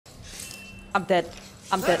I'm dead.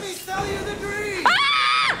 I'm dead. Let me sell you the dream!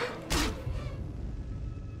 Ah!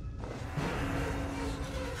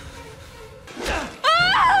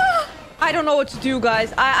 Ah! I don't know what to do,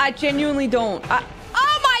 guys. I genuinely don't.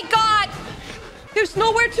 Oh my god! There's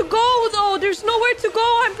nowhere to go, though. There's nowhere to go.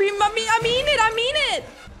 I mean it.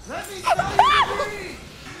 Let me sell you the dream!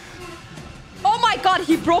 Oh my god,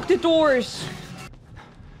 he broke the doors.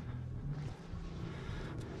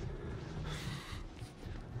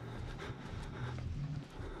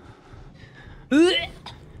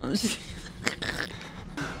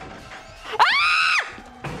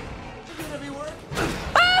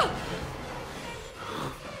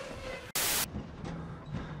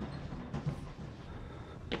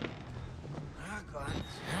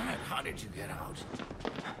 How did you get out?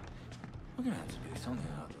 We're gonna have to do something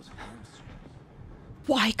about those hands.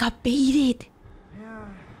 Why I got baited? Yeah,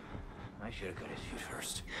 I should have got his feet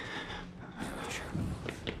first.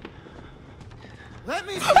 Let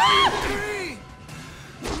me sell you the dream!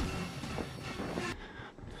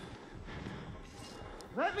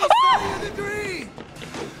 Let me sell you the dream!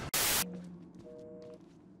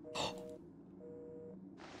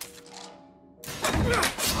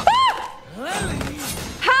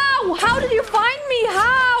 How? How did you find me?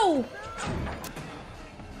 How?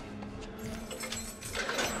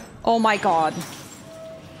 Oh my god.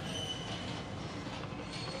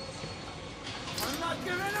 I'm not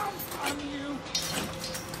giving up on you!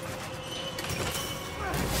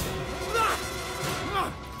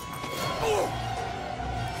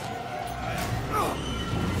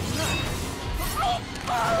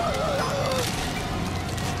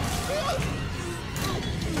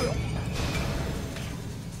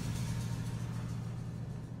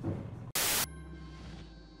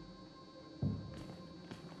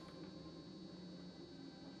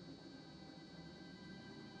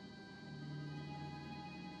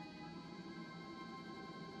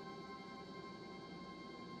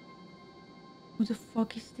 Who the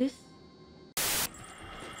fuck is this?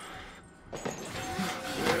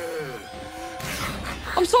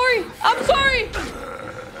 I'm sorry. I'm sorry.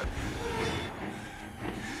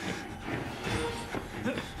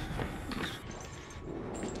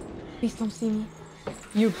 Please don't see me.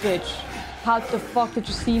 You bitch. How the fuck did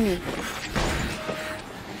you see me?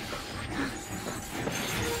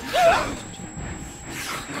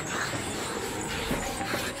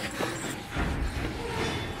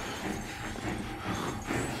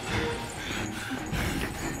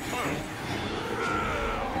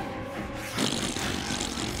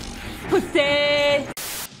 Pussy!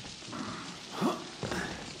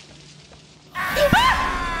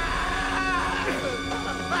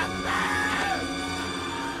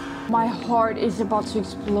 My heart is about to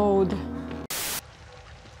explode.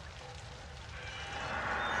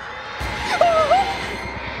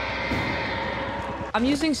 I'm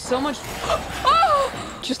using so much...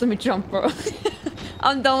 Just let me jump, bro.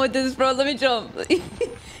 I'm done with this, bro. Let me jump.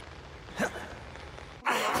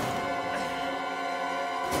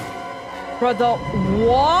 Brother,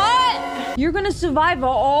 what? You're gonna survive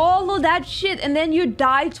all of that shit and then you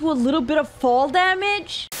die to a little bit of fall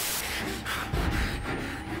damage?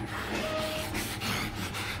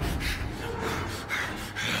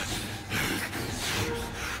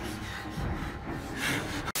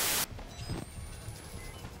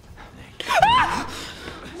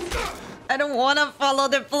 I don't wanna follow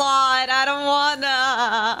the plot. I don't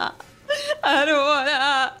wanna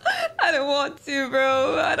to,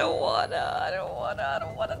 bro. I don't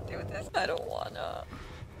wanna do this. I don't wanna.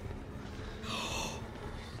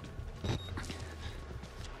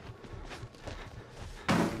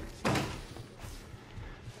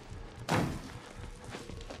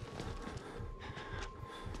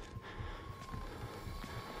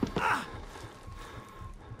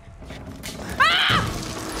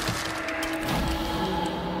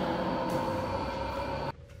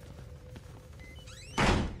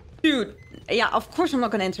 Dude, yeah, of course I'm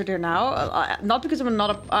not gonna enter there now. Not because I'm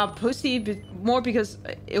not a pussy, but more because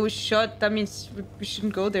it was shut. That means we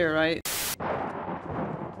shouldn't go there, right?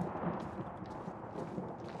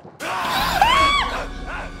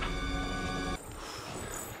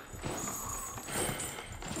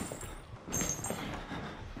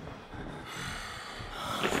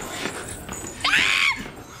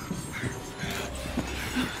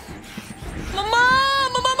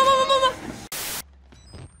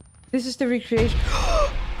 This is the recreation.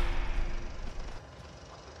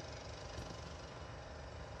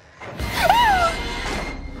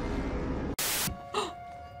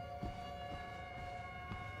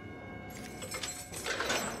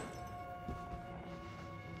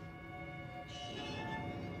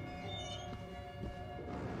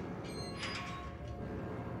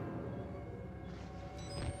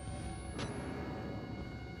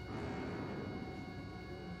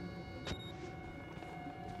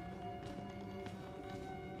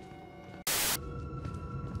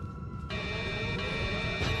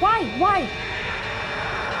 Why? Why?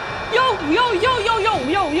 Yo! Yo! Yo! Yo! Yo!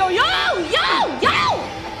 Yo! Yo! Yo! Yo! Yo!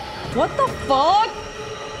 What the fuck?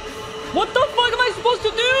 What the fuck am I supposed to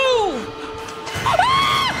do?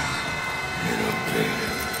 Ah!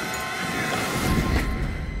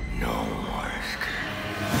 No more escape.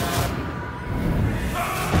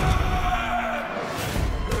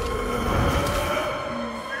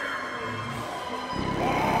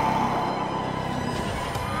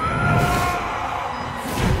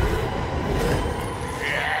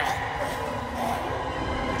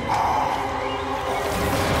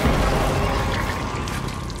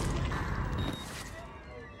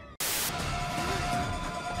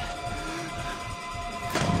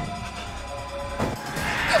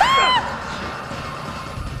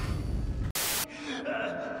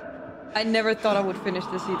 I never thought I would finish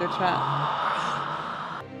this either, chat.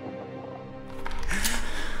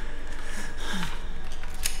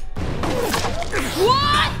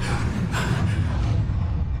 What?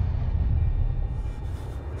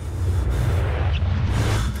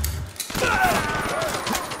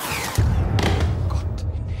 Gott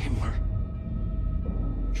in Himmel.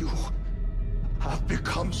 You have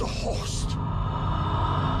become the host.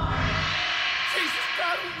 Jesus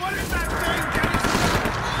God, what is that thing?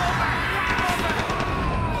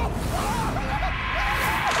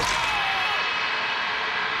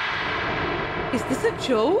 Is this a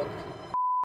joke?